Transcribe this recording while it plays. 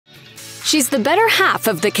She's the better half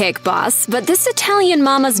of the cake boss, but this Italian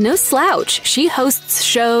mama's no slouch. She hosts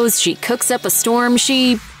shows, she cooks up a storm,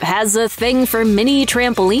 she has a thing for mini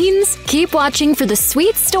trampolines. Keep watching for the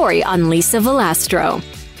sweet story on Lisa Valastro.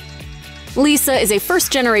 Lisa is a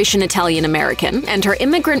first-generation Italian-American, and her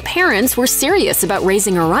immigrant parents were serious about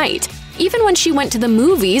raising her right. Even when she went to the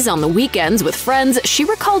movies on the weekends with friends, she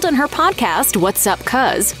recalled on her podcast, What's Up,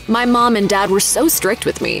 Cuz? My mom and dad were so strict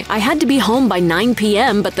with me. I had to be home by 9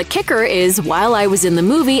 p.m., but the kicker is, while I was in the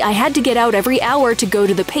movie, I had to get out every hour to go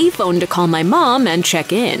to the payphone to call my mom and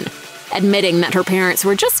check in. Admitting that her parents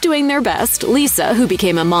were just doing their best, Lisa, who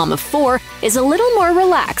became a mom of 4, is a little more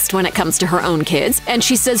relaxed when it comes to her own kids, and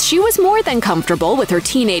she says she was more than comfortable with her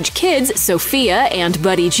teenage kids, Sophia and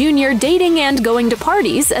Buddy Jr., dating and going to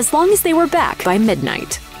parties as long as they were back by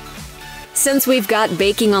midnight. Since we've got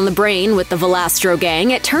baking on the brain with the Valastro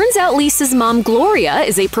gang, it turns out Lisa's mom, Gloria,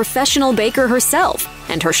 is a professional baker herself.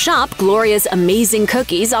 And her shop, Gloria's Amazing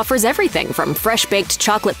Cookies, offers everything from fresh-baked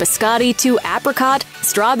chocolate biscotti to apricot,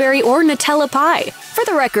 strawberry, or Nutella pie. For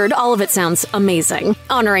the record, all of it sounds amazing.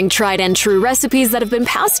 Honoring tried-and-true recipes that have been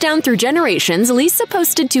passed down through generations, Lisa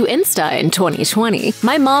posted to Insta in 2020.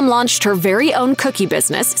 My mom launched her very own cookie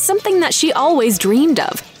business, something that she always dreamed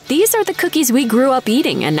of. These are the cookies we grew up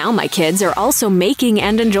eating, and now my kids are also making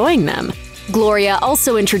and enjoying them. Gloria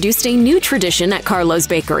also introduced a new tradition at Carlo's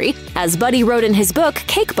Bakery. As Buddy wrote in his book,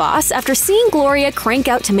 Cake Boss, after seeing Gloria crank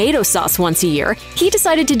out tomato sauce once a year, he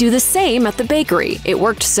decided to do the same at the bakery. It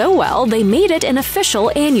worked so well, they made it an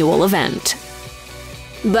official annual event.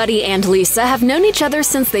 Buddy and Lisa have known each other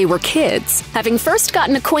since they were kids. Having first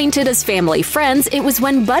gotten acquainted as family friends, it was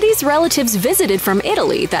when Buddy's relatives visited from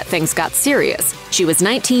Italy that things got serious. She was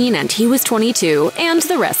 19 and he was 22, and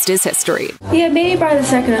the rest is history. Yeah, maybe by the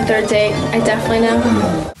second or third date. I definitely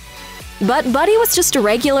know. But Buddy was just a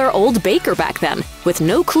regular old baker back then, with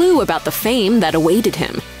no clue about the fame that awaited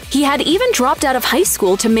him. He had even dropped out of high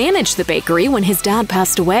school to manage the bakery when his dad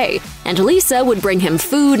passed away, and Lisa would bring him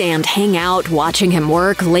food and hang out, watching him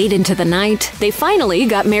work late into the night. They finally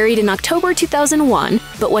got married in October 2001,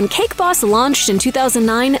 but when Cake Boss launched in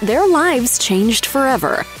 2009, their lives changed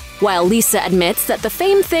forever. While Lisa admits that the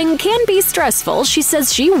fame thing can be stressful, she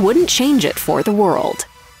says she wouldn't change it for the world.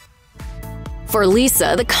 For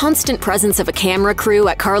Lisa, the constant presence of a camera crew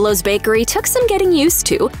at Carlo's Bakery took some getting used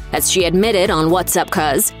to. As she admitted on What's Up,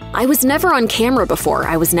 Cuz? I was never on camera before,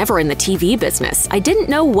 I was never in the TV business. I didn't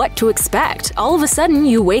know what to expect. All of a sudden,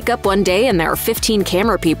 you wake up one day and there are 15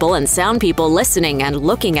 camera people and sound people listening and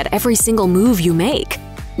looking at every single move you make.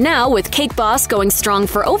 Now, with Cake Boss going strong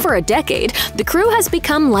for over a decade, the crew has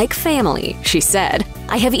become like family, she said.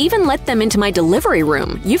 I have even let them into my delivery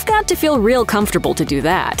room. You've got to feel real comfortable to do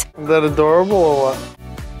that. Is that adorable or what?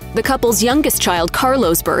 The couple's youngest child,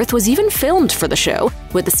 Carlo's birth, was even filmed for the show.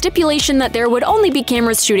 With the stipulation that there would only be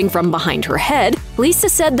cameras shooting from behind her head, Lisa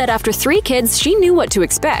said that after 3 kids, she knew what to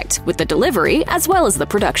expect, with the delivery as well as the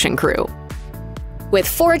production crew. With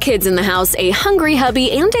 4 kids in the house, a hungry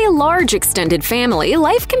hubby, and a large extended family,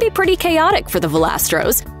 life can be pretty chaotic for the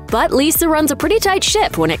Valastros. But Lisa runs a pretty tight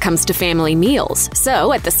ship when it comes to family meals.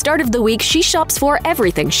 So, at the start of the week, she shops for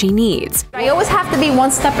everything she needs. I always have to be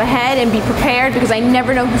one step ahead and be prepared because I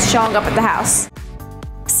never know who's showing up at the house.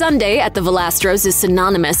 Sunday at the Valastros is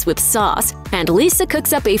synonymous with sauce, and Lisa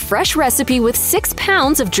cooks up a fresh recipe with 6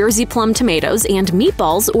 pounds of Jersey plum tomatoes and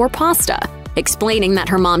meatballs or pasta. Explaining that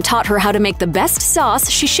her mom taught her how to make the best sauce,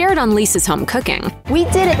 she shared on Lisa's home cooking. We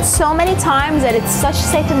did it so many times that it's such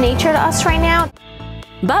second nature to us right now.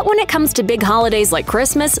 But when it comes to big holidays like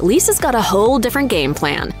Christmas, Lisa's got a whole different game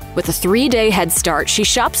plan. With a 3-day head start, she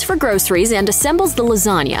shops for groceries and assembles the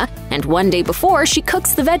lasagna, and 1 day before, she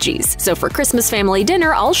cooks the veggies. So for Christmas family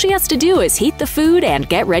dinner, all she has to do is heat the food and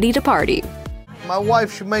get ready to party. My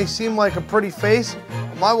wife, she may seem like a pretty face,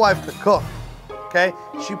 but my wife could cook, okay?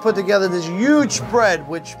 She put together this huge spread,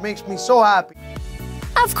 which makes me so happy.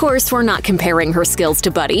 Of course, we're not comparing her skills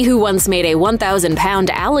to Buddy, who once made a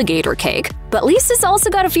 1,000-pound alligator cake, but Lisa's also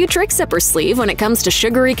got a few tricks up her sleeve when it comes to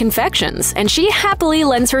sugary confections, and she happily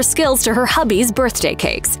lends her skills to her hubby's birthday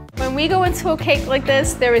cakes. When we go into a cake like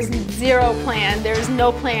this, there is zero plan, there is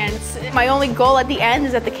no plans. My only goal at the end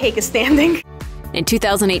is that the cake is standing. In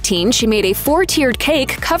 2018, she made a 4-tiered cake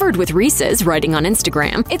covered with Reese's, writing on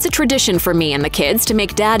Instagram, "It's a tradition for me and the kids to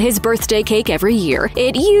make Dad his birthday cake every year.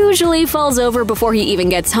 It usually falls over before he even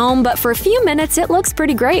gets home, but for a few minutes it looks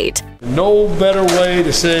pretty great." No better way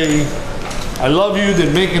to say I love you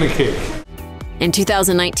than making a cake. In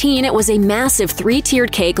 2019, it was a massive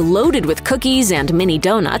 3-tiered cake loaded with cookies and mini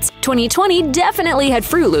donuts. 2020 definitely had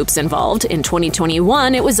Fruit Loops involved. In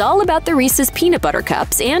 2021, it was all about the Reese's Peanut Butter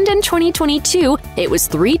Cups. And in 2022, it was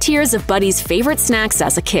 3 tiers of Buddy's favorite snacks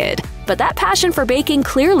as a kid. But that passion for baking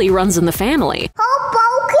clearly runs in the family.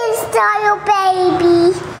 Hoboken style,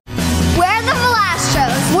 baby. We're the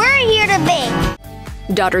Valastros. We're here to bake.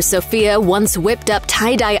 Daughter Sophia once whipped up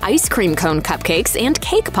tie-dye ice cream cone cupcakes and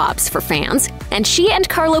cake pops for fans, and she and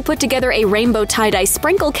Carlo put together a rainbow tie-dye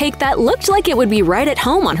sprinkle cake that looked like it would be right at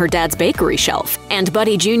home on her dad's bakery shelf. And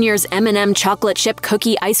Buddy Jr.'s M&M chocolate chip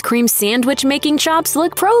cookie ice cream sandwich making chops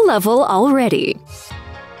look pro-level already.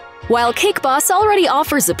 While Cake Boss already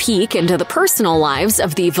offers a peek into the personal lives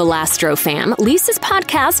of the Valastro fam, Lisa's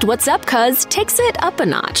podcast, What's Up, Cuz, takes it up a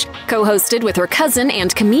notch. Co-hosted with her cousin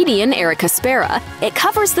and comedian Erica Spera, it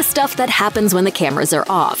covers the stuff that happens when the cameras are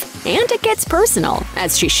off. And it gets personal,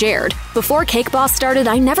 as she shared. Before Cake Boss started,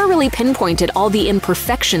 I never really pinpointed all the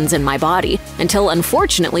imperfections in my body, until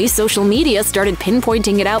unfortunately social media started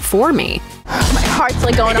pinpointing it out for me. My heart's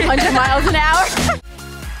like going 100 miles an hour.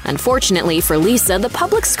 Unfortunately for Lisa, the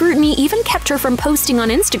public scrutiny even kept her from posting on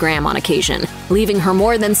Instagram on occasion, leaving her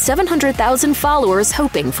more than 700,000 followers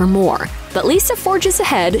hoping for more. But Lisa forges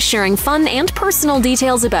ahead, sharing fun and personal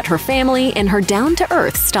details about her family in her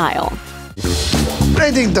down-to-earth style. I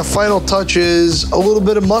think the final touch is a little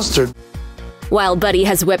bit of mustard. While Buddy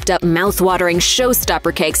has whipped up mouth-watering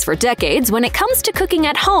showstopper cakes for decades, when it comes to cooking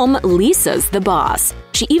at home, Lisa's the boss.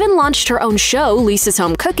 She even launched her own show, Lisa's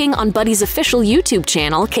Home Cooking, on Buddy's official YouTube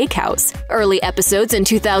channel, Cake House. Early episodes in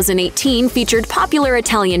 2018 featured popular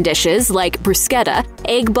Italian dishes like bruschetta,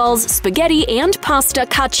 egg balls, spaghetti, and pasta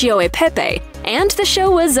cacio e pepe. And the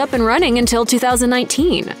show was up and running until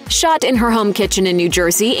 2019. Shot in her home kitchen in New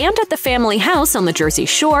Jersey and at the family house on the Jersey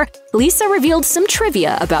Shore, Lisa revealed some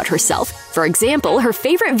trivia about herself. For example, her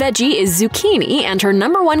favorite veggie is zucchini and her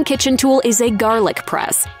 #1 kitchen tool is a garlic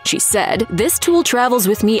press. She said, "This tool travels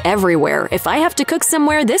with me everywhere. If I have to cook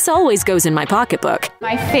somewhere, this always goes in my pocketbook."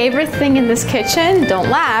 My favorite thing in this kitchen, don't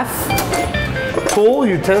laugh, Tool,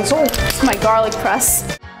 utensil? it's my garlic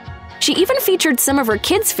press. She even featured some of her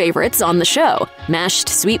kids' favorites on the show: mashed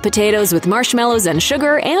sweet potatoes with marshmallows and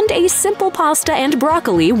sugar, and a simple pasta and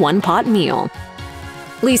broccoli one-pot meal.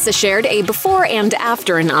 Lisa shared a before and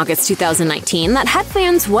after in August 2019 that had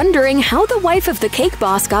fans wondering how the wife of the Cake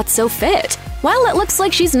Boss got so fit. While it looks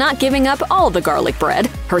like she's not giving up all the garlic bread,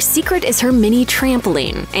 her secret is her mini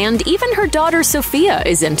trampoline, and even her daughter Sophia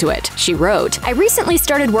is into it. She wrote, "I recently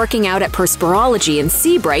started working out at Perspirology in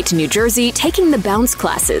Seabright, New Jersey, taking the bounce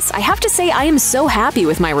classes. I have to say I am so happy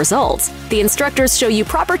with my results. The instructors show you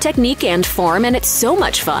proper technique and form, and it's so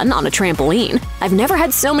much fun on a trampoline. I've never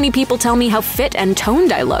had so many people tell me how fit and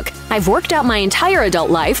toned I look. I've worked out my entire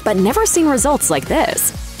adult life, but never seen results like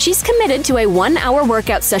this." She's committed to a 1-hour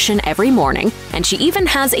workout session every morning, and she even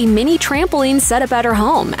has a mini trampoline set up at her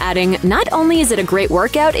home, adding, "Not only is it a great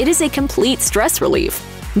workout, it is a complete stress relief."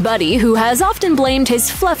 Buddy, who has often blamed his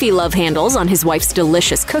fluffy love handles on his wife's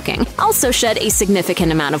delicious cooking, also shed a significant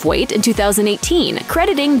amount of weight in 2018,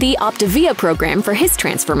 crediting the Optavia program for his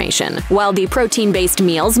transformation. While the protein-based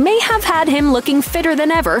meals may have had him looking fitter than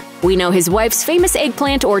ever, we know his wife's famous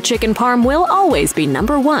eggplant or chicken parm will always be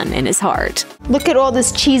 #1 in his heart. Look at all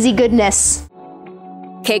this cheesy goodness.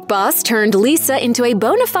 Cake Boss turned Lisa into a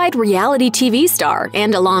bona fide reality TV star,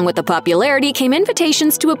 and along with the popularity came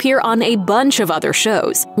invitations to appear on a bunch of other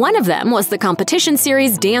shows. One of them was the competition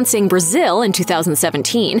series Dancing Brazil in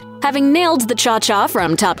 2017. Having nailed the cha-cha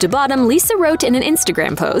from top to bottom, Lisa wrote in an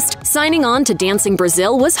Instagram post, "Signing on to Dancing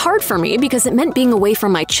Brazil was hard for me because it meant being away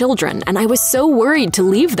from my children, and I was so worried to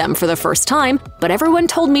leave them for the first time, but everyone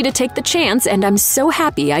told me to take the chance, and I'm so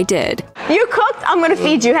happy I did." You cooked? I'm gonna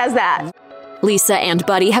feed you. How's that? Lisa and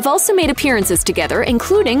Buddy have also made appearances together,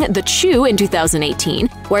 including The Chew in 2018,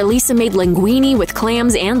 where Lisa made linguine with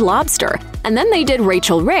clams and lobster. And then they did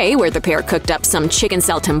Rachel Ray, where the pair cooked up some chicken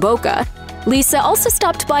saltimbocca. Lisa also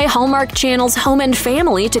stopped by Hallmark Channel's Home and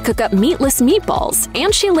Family to cook up meatless meatballs,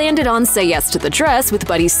 and she landed on Say Yes to the Dress with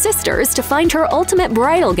Buddy's sisters to find her ultimate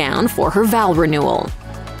bridal gown for her vow renewal.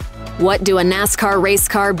 What do a NASCAR race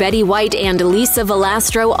car Betty White and Lisa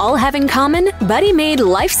Valastro all have in common? Buddy made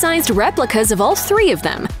life-sized replicas of all 3 of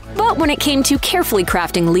them. But when it came to carefully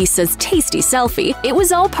crafting Lisa's tasty selfie, it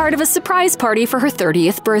was all part of a surprise party for her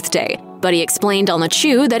 30th birthday. Buddy explained on The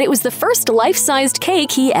Chew that it was the first life-sized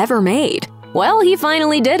cake he ever made. Well, he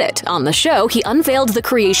finally did it. On the show, he unveiled the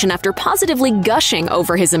creation after positively gushing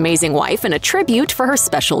over his amazing wife in a tribute for her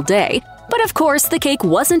special day. But of course, the cake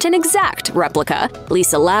wasn't an exact replica.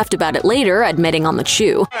 Lisa laughed about it later, admitting on The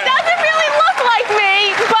Chew, Doesn't really look like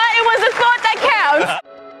me, but it was a thought that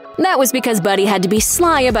was because Buddy had to be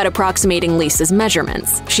sly about approximating Lisa's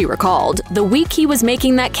measurements. She recalled, "The week he was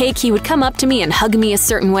making that cake, he would come up to me and hug me a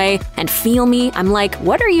certain way and feel me. I'm like,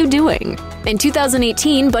 what are you doing?" In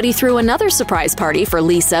 2018, Buddy threw another surprise party for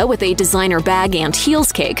Lisa with a designer bag and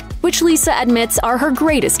heels cake, which Lisa admits are her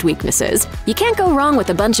greatest weaknesses. You can't go wrong with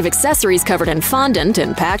a bunch of accessories covered in fondant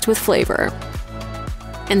and packed with flavor.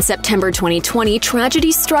 In September 2020,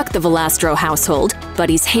 tragedy struck the Valastro household.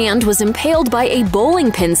 Buddy's hand was impaled by a bowling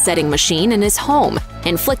pin setting machine in his home,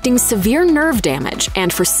 inflicting severe nerve damage,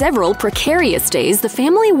 and for several precarious days, the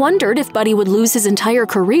family wondered if Buddy would lose his entire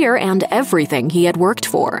career and everything he had worked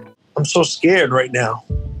for. I'm so scared right now.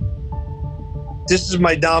 This is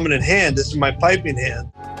my dominant hand. This is my piping hand.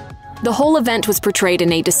 The whole event was portrayed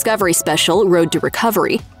in a Discovery special, Road to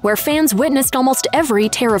Recovery, where fans witnessed almost every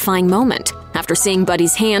terrifying moment. After seeing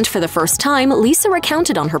Buddy's hand for the first time, Lisa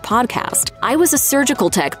recounted on her podcast, "I was a surgical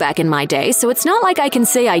tech back in my day, so it's not like I can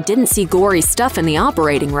say I didn't see gory stuff in the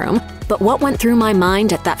operating room. But what went through my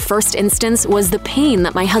mind at that first instance was the pain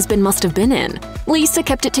that my husband must have been in." Lisa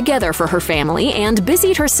kept it together for her family and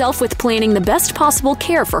busied herself with planning the best possible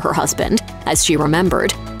care for her husband, as she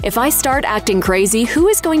remembered, "If I start acting crazy, who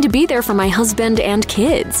is going to be there for my husband and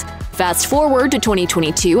kids?" Fast forward to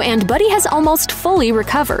 2022, and Buddy has almost fully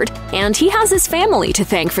recovered, and he has his family to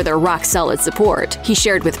thank for their rock-solid support. He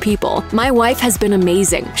shared with People, "My wife has been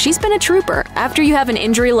amazing. She's been a trooper. After you have an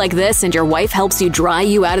injury like this and your wife helps you dry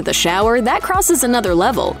you out of the shower, that crosses another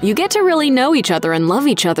level. You get to really know each other and love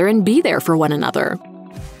each other and be there for one another."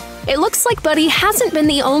 It looks like Buddy hasn't been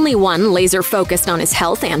the only one laser-focused on his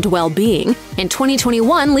health and well-being. In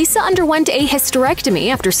 2021, Lisa underwent a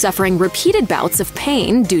hysterectomy after suffering repeated bouts of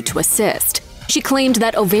pain due to a cyst. She claimed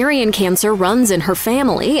that ovarian cancer runs in her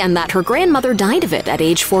family and that her grandmother died of it at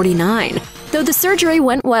age 49. Though the surgery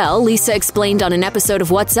went well, Lisa explained on an episode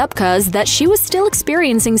of What's Up, Cuz that she was still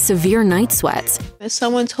experiencing severe night sweats. If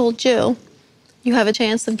someone told you you have a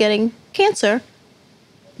chance of getting cancer,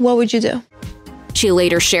 what would you do? She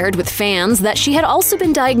later shared with fans that she had also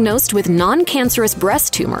been diagnosed with non-cancerous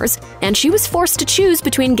breast tumors, and she was forced to choose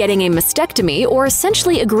between getting a mastectomy or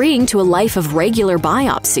essentially agreeing to a life of regular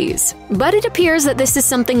biopsies. But it appears that this is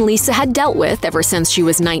something Lisa had dealt with ever since she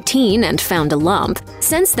was 19 and found a lump.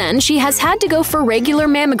 Since then, she has had to go for regular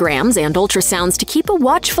mammograms and ultrasounds to keep a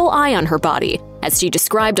watchful eye on her body, as she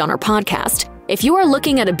described on her podcast. "If you are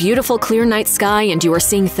looking at a beautiful clear night sky and you are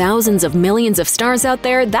seeing thousands of millions of stars out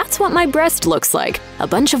there, that's what my breast looks like, a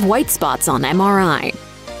bunch of white spots on MRI."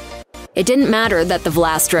 It didn't matter that the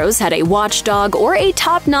Valastros had a watchdog or a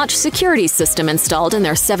top-notch security system installed in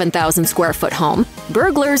their 7,000-square-foot home.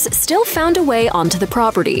 Burglars still found a way onto the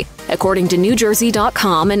property. According to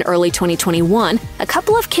NewJersey.com, in early 2021, a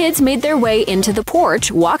couple of kids made their way into the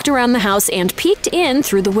porch, walked around the house, and peeked in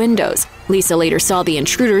through the windows. Lisa later saw the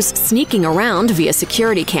intruders sneaking around via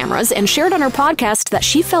security cameras and shared on her podcast that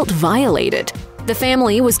she felt violated. The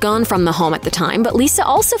family was gone from the home at the time, but Lisa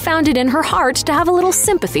also found it in her heart to have a little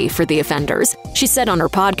sympathy for the offenders. She said on her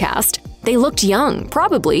podcast, "They looked young,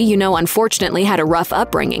 probably, unfortunately had a rough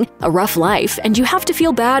upbringing, a rough life, and you have to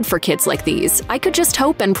feel bad for kids like these. I could just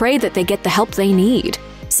hope and pray that they get the help they need."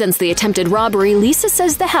 Since the attempted robbery, Lisa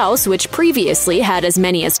says the house, which previously had as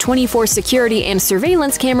many as 24 security and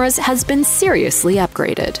surveillance cameras, has been seriously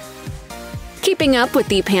upgraded. Keeping up with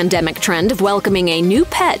the pandemic trend of welcoming a new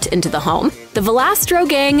pet into the home, the Valastro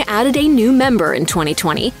gang added a new member in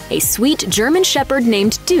 2020, a sweet German Shepherd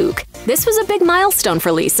named Duke. This was a big milestone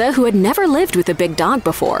for Lisa, who had never lived with a big dog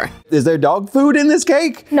before. Is there dog food in this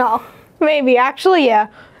cake? No, maybe. Actually, yeah,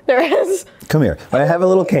 there is. Come here, I have a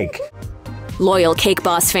little cake. Loyal Cake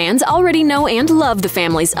Boss fans already know and love the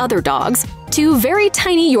family's other dogs, two very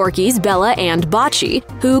tiny Yorkies, Bella and Bocce,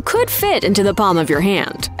 who could fit into the palm of your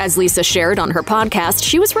hand. As Lisa shared on her podcast,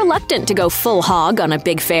 she was reluctant to go full hog on a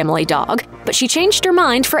big family dog, but she changed her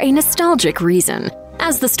mind for a nostalgic reason.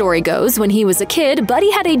 As the story goes, when he was a kid,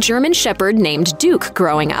 Buddy had a German Shepherd named Duke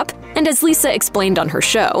growing up, and as Lisa explained on her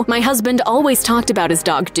show, "My husband always talked about his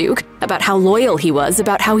dog Duke, about how loyal he was,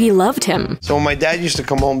 about how he loved him." So when my dad used to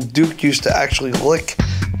come home, Duke used to actually lick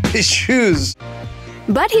his shoes.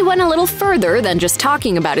 But he went a little further than just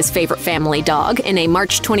talking about his favorite family dog. In a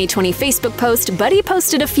March 2020 Facebook post, Buddy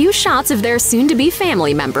posted a few shots of their soon-to-be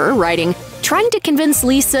family member, writing, "Trying to convince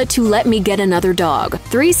Lisa to let me get another dog.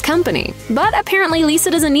 Three's company." But apparently Lisa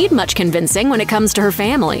doesn't need much convincing when it comes to her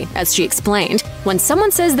family. As she explained, "When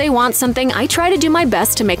someone says they want something, I try to do my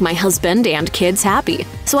best to make my husband and kids happy.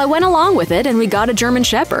 So I went along with it and we got a German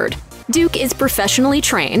Shepherd." Duke is professionally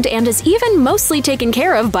trained and is even mostly taken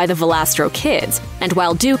care of by the Valastro kids. And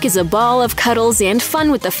while Duke is a ball of cuddles and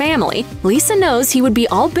fun with the family, Lisa knows he would be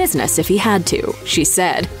all business if he had to. She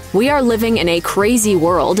said, "We are living in a crazy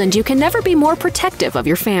world and you can never be more protective of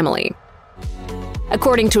your family."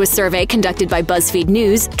 According to a survey conducted by BuzzFeed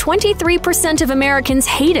News, 23% of Americans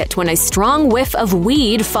hate it when a strong whiff of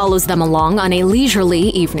weed follows them along on a leisurely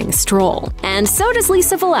evening stroll. And so does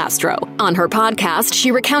Lisa Valastro. On her podcast, she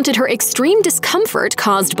recounted her extreme discomfort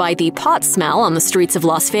caused by the pot smell on the streets of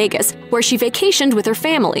Las Vegas, where she vacationed with her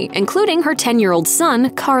family, including her 10-year-old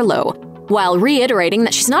son, Carlo. While reiterating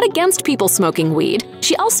that she's not against people smoking weed,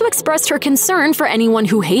 she also expressed her concern for anyone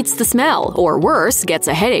who hates the smell, or worse, gets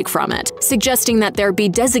a headache from it. Suggesting that there be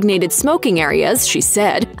designated smoking areas, she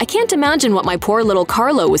said, "I can't imagine what my poor little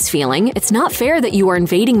Carlo was feeling. It's not fair that you are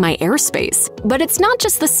invading my airspace." But it's not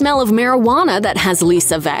just the smell of marijuana that has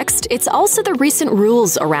Lisa vexed, it's also the recent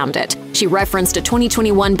rules around it. She referenced a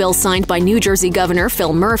 2021 bill signed by New Jersey Governor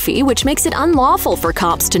Phil Murphy, which makes it unlawful for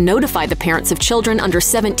cops to notify the parents of children under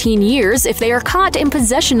 17 years if they are caught in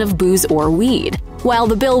possession of booze or weed. While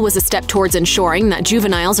the bill was a step towards ensuring that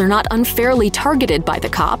juveniles are not unfairly targeted by the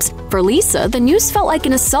cops, for Lisa, the news felt like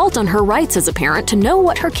an assault on her rights as a parent to know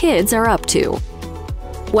what her kids are up to.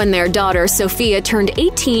 When their daughter, Sophia, turned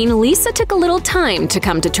 18, Lisa took a little time to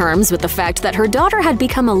come to terms with the fact that her daughter had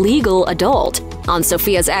become a legal adult. On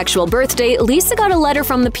Sophia's actual birthday, Lisa got a letter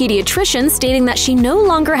from the pediatrician stating that she no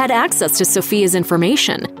longer had access to Sophia's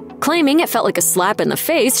information. Claiming it felt like a slap in the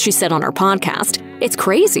face, she said on her podcast, "It's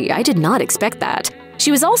crazy, I did not expect that."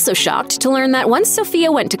 She was also shocked to learn that once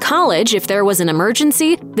Sophia went to college, if there was an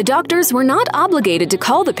emergency, the doctors were not obligated to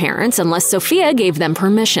call the parents unless Sophia gave them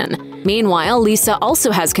permission. Meanwhile, Lisa also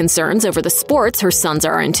has concerns over the sports her sons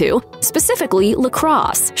are into, specifically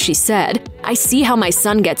lacrosse. She said, "I see how my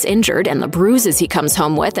son gets injured and the bruises he comes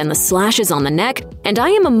home with and the slashes on the neck, and I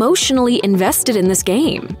am emotionally invested in this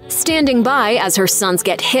game." Standing by as her sons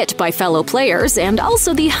get hit by fellow players and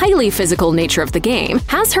also the highly physical nature of the game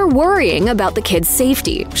has her worrying about the kids'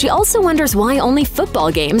 safety. She also wonders why only football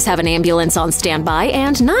games have an ambulance on standby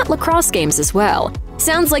and not lacrosse games as well.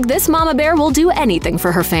 Sounds like this mama bear will do anything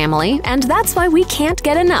for her family, and that's why we can't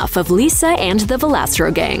get enough of Lisa and the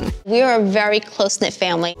Valastro gang. We are a very close-knit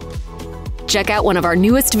family. Check out one of our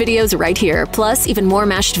newest videos right here. Plus, even more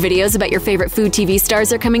mashed videos about your favorite food TV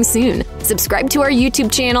stars are coming soon. Subscribe to our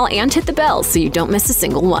YouTube channel and hit the bell so you don't miss a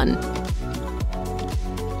single one.